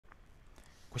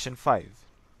Question 5.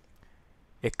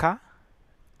 A car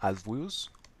has wheels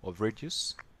of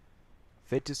radius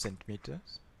 30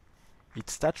 centimeters. It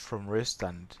starts from rest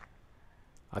and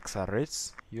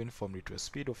accelerates uniformly to a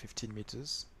speed of 15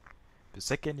 meters per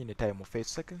second in a time of 8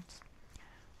 seconds.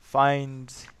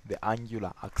 Find the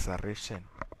angular acceleration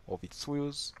of its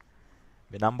wheels,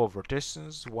 the number of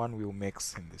rotations one wheel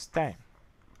makes in this time.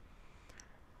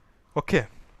 Okay,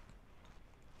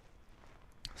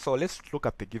 so let's look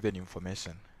at the given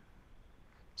information.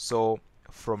 So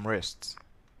from rest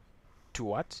to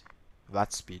what?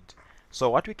 That speed. So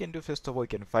what we can do, first of all, we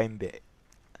can find the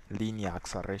linear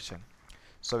acceleration.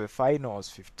 So the final was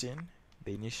 15,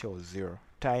 the initial was 0,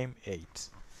 time 8.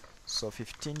 So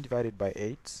 15 divided by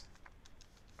 8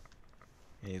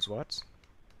 is what?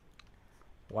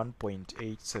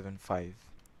 1.875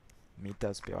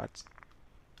 meters per what?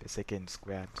 Per second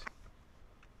squared.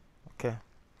 Okay,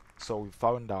 so we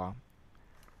found our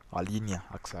linear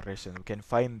acceleration. We can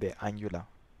find the angular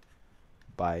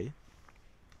by,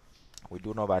 we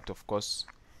do know that of course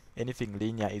anything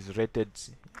linear is rated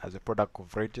as a product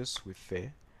of radius with the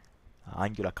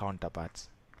angular counterpart.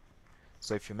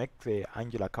 So if you make the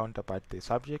angular counterpart the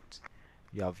subject,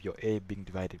 you have your A being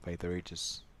divided by the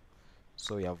radius.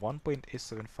 So you have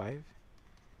 1.875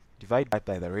 divided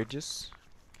by the radius.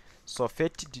 So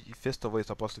 30 first of all is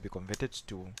supposed to be converted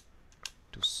to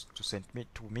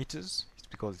meters. It's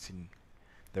because it's in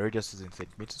the radius is in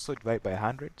centimeters. So divide by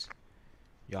 100,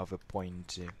 you have a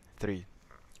 0.3.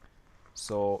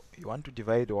 So you want to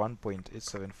divide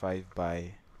 1.875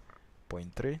 by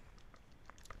 0.3,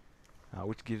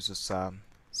 which gives us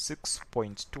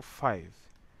 6.25.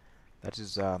 That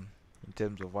is in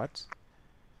terms of what?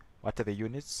 What are the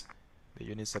units? The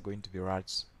units are going to be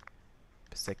rads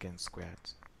per second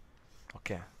squared.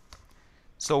 Okay.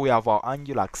 So we have our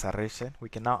angular acceleration. We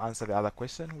can now answer the other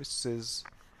question, which says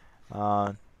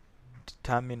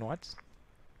determine what?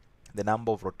 The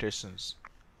number of rotations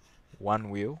one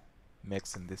wheel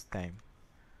makes in this time.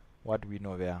 What do we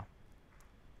know there?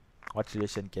 What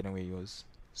relation can we use?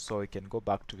 So we can go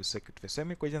back to the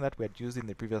same equation that we had used in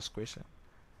the previous question.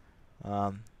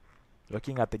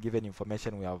 Looking at the given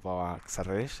information, we have our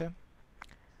acceleration.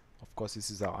 Of course,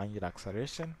 this is our angular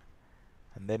acceleration.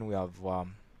 And then we have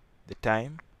the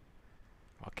time.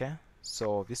 Okay,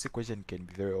 so this equation can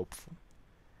be very helpful.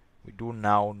 We do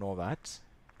now know that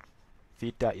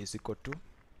theta is equal to,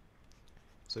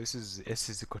 so this is S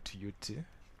is equal to ut, and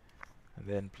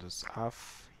then plus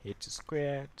half h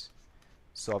squared.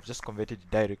 So I've just converted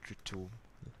it directly to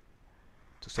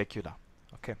secular.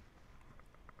 Okay,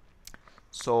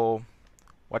 so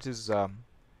what is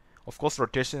of course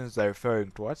rotations are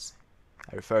referring to what?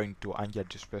 Are referring to angular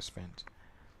displacement.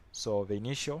 So the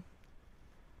initial,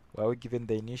 well, we given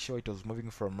the initial, it was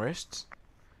moving from rest,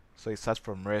 so it starts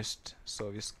from rest, so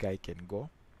this guy can go,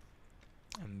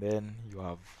 and then you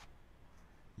have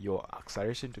your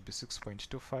acceleration to be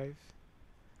 6.25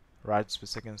 rads per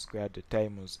second squared. The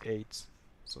time was 8,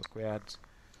 so squared.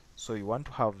 So you want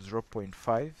to have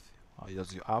 0.5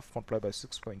 as you have multiplied by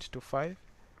 6.25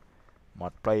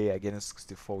 multiply against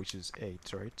 64, which is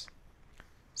 8, right?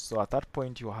 So at that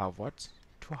point you have what?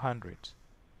 200.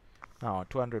 Now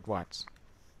 200 watts.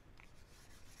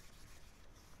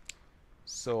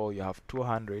 So you have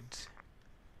 200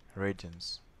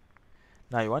 radians.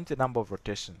 Now you want the number of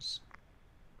rotations.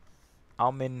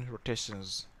 How many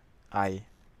rotations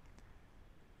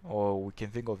or we can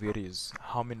think of it as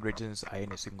how many radians are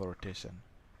in a single rotation.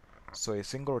 So a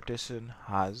single rotation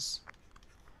has,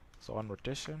 so one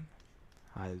rotation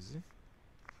has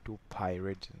 2 pi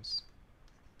radians.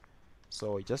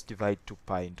 So we just divide 2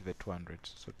 pi into the 200.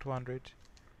 So 200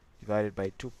 divided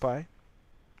by 2 pi.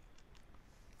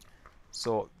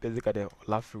 So basically,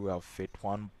 roughly we have fit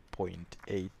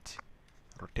 1.8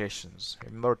 rotations.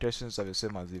 Remember, rotations are the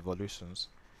same as evolutions.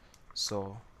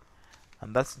 So,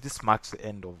 and this marks the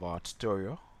end of our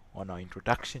tutorial on our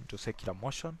introduction to circular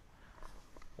motion.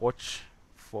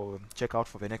 Check out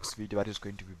for the next video that is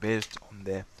going to be based on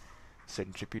the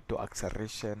centripetal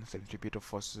acceleration, centripetal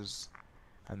forces,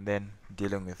 and then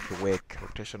dealing with the work,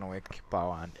 rotational work,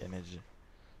 power, and energy.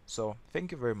 So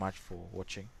thank you very much for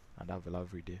watching, and have a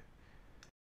lovely day.